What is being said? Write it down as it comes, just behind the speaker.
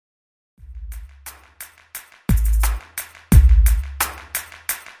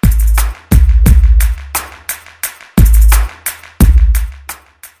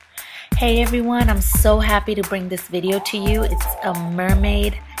Hey everyone, I'm so happy to bring this video to you. It's a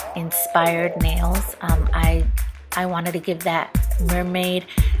mermaid inspired nails. I wanted to give that mermaid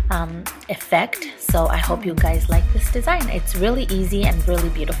effect, so I hope you guys like this design. It's really easy and really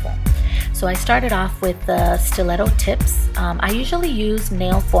beautiful. So I started off with the stiletto tips. I usually use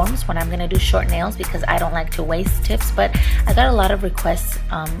nail forms when I'm going to do short nails because I don't like to waste tips, but I got a lot of requests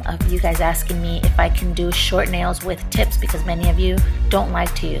of you guys asking me if I can do short nails with tips because many of you don't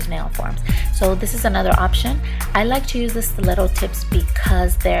like to use nail forms. So this is another option. I like to use the stiletto tips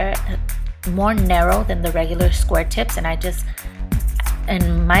because they're more narrow than the regular square tips, and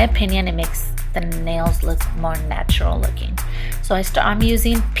in my opinion, it makes the nails look more natural looking. So I'm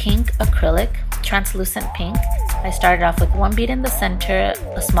using pink acrylic, translucent pink. I started off with one bead in the center,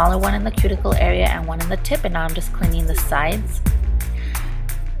 a smaller one in the cuticle area, and one in the tip, and now I'm just cleaning the sides.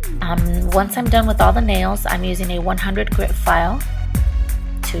 Once I'm done with all the nails, I'm using a 100 grit file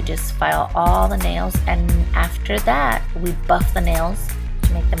to just file all the nails, and after that, we buff the nails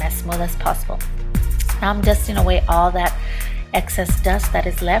to make them as smooth as possible. Now I'm dusting away all that excess dust that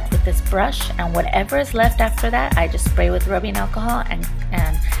is left with this brush, and whatever is left after that, I just spray with rubbing alcohol and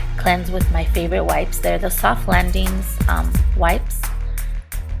cleanse with my favorite wipes. They're the Soft Landings wipes.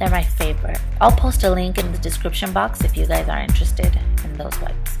 They're my favorite. I'll post a link in the description box if you guys are interested in those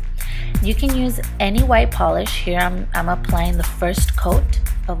wipes. You can use any white polish. Here I'm applying the first coat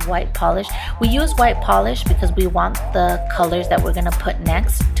of white polish. We use white polish because we want the colors that we're gonna put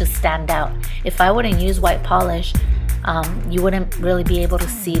next to stand out. If I wouldn't use white polish, you wouldn't really be able to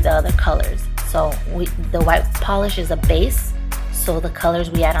see the other colors. So the white polish is a base, so the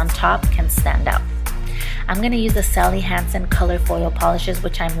colors we add on top can stand out. I'm going to use the Hansen color foil polishes,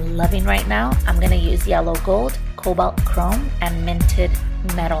 which I'm loving right now. I'm going to use yellow gold, cobalt chrome, and minted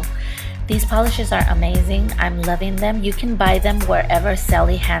metal. These polishes are amazing. I'm loving them. You can buy them wherever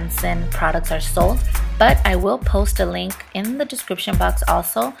Sally Hansen products are sold, but I will post a link in the description box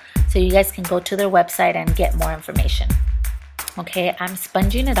also, so you guys can go to their website and get more information. Okay, I'm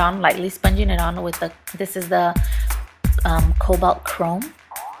sponging it on, lightly sponging it on with this is the cobalt chrome.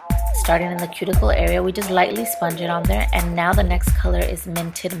 Starting in the cuticle area, we just lightly sponge it on there, and now the next color is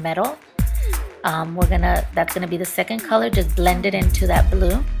minted metal. That's gonna be the second color. Just blend it into that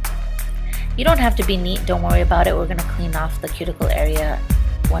blue. You don't have to be neat, don't worry about it. We're gonna clean off the cuticle area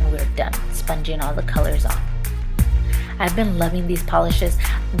when we're done sponging all the colors on. I've been loving these polishes.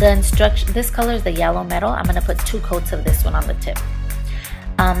 This color is the yellow metal. I'm gonna put 2 coats of this one on the tip.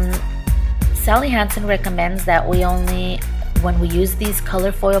 Sally Hansen recommends that when we use these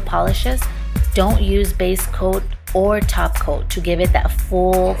color foil polishes, don't use base coat or top coat to give it that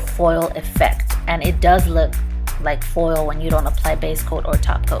full foil effect. And it does look like foil when you don't apply base coat or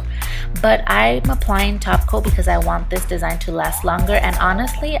top coat, but I'm applying top coat because I want this design to last longer, and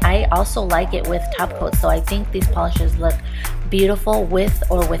honestly I also like it with top coat, so I think these polishes look beautiful with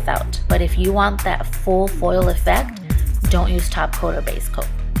or without. But if you want that full foil effect, don't use top coat or base coat.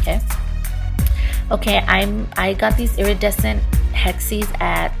 Okay, I got these iridescent hexes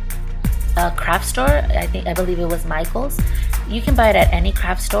at a craft store. I believe it was Michael's. You can buy it at any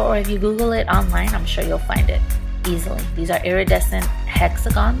craft store, or if you Google it online, I'm sure you'll find it easily. These are iridescent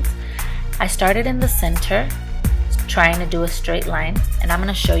hexagons. I started in the center trying to do a straight line, and I'm going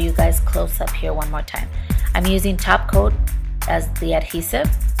to show you guys close up here one more time. I'm using top coat as the adhesive,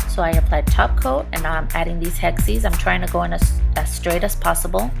 so I applied top coat, and now I'm adding these hexes. I'm trying to go in as straight as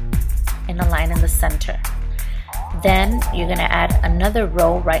possible in a line in the center. Then you're going to add another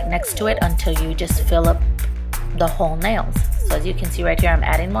row right next to it until you just fill up the whole nails. So as you can see right here, I'm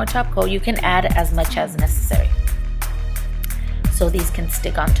adding more top coat. You can add as much as necessary, so these can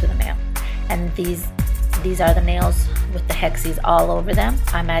stick onto the nail. And these are the nails with the hexes all over them.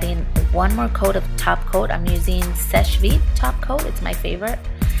 I'm adding one more coat of top coat. I'm using Seche Vite top coat. It's my favorite.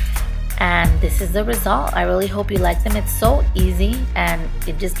 And this is the result. I really hope you like them. It's so easy, and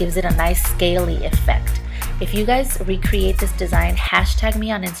it just gives it a nice scaly effect. If you guys recreate this design, hashtag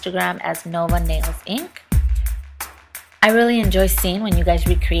me on Instagram as novanailsinc. I really enjoy seeing when you guys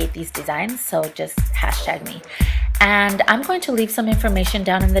recreate these designs, so just hashtag me. And I'm going to leave some information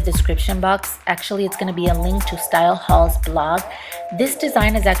down in the description box. Actually, it's going to be a link to Style Hall's blog. This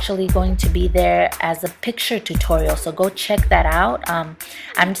design is actually going to be there as a picture tutorial, so go check that out.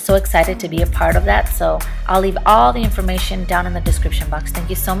 I'm so excited to be a part of that, so I'll leave all the information down in the description box. Thank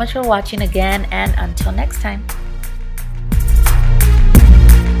you so much for watching again, and until next time.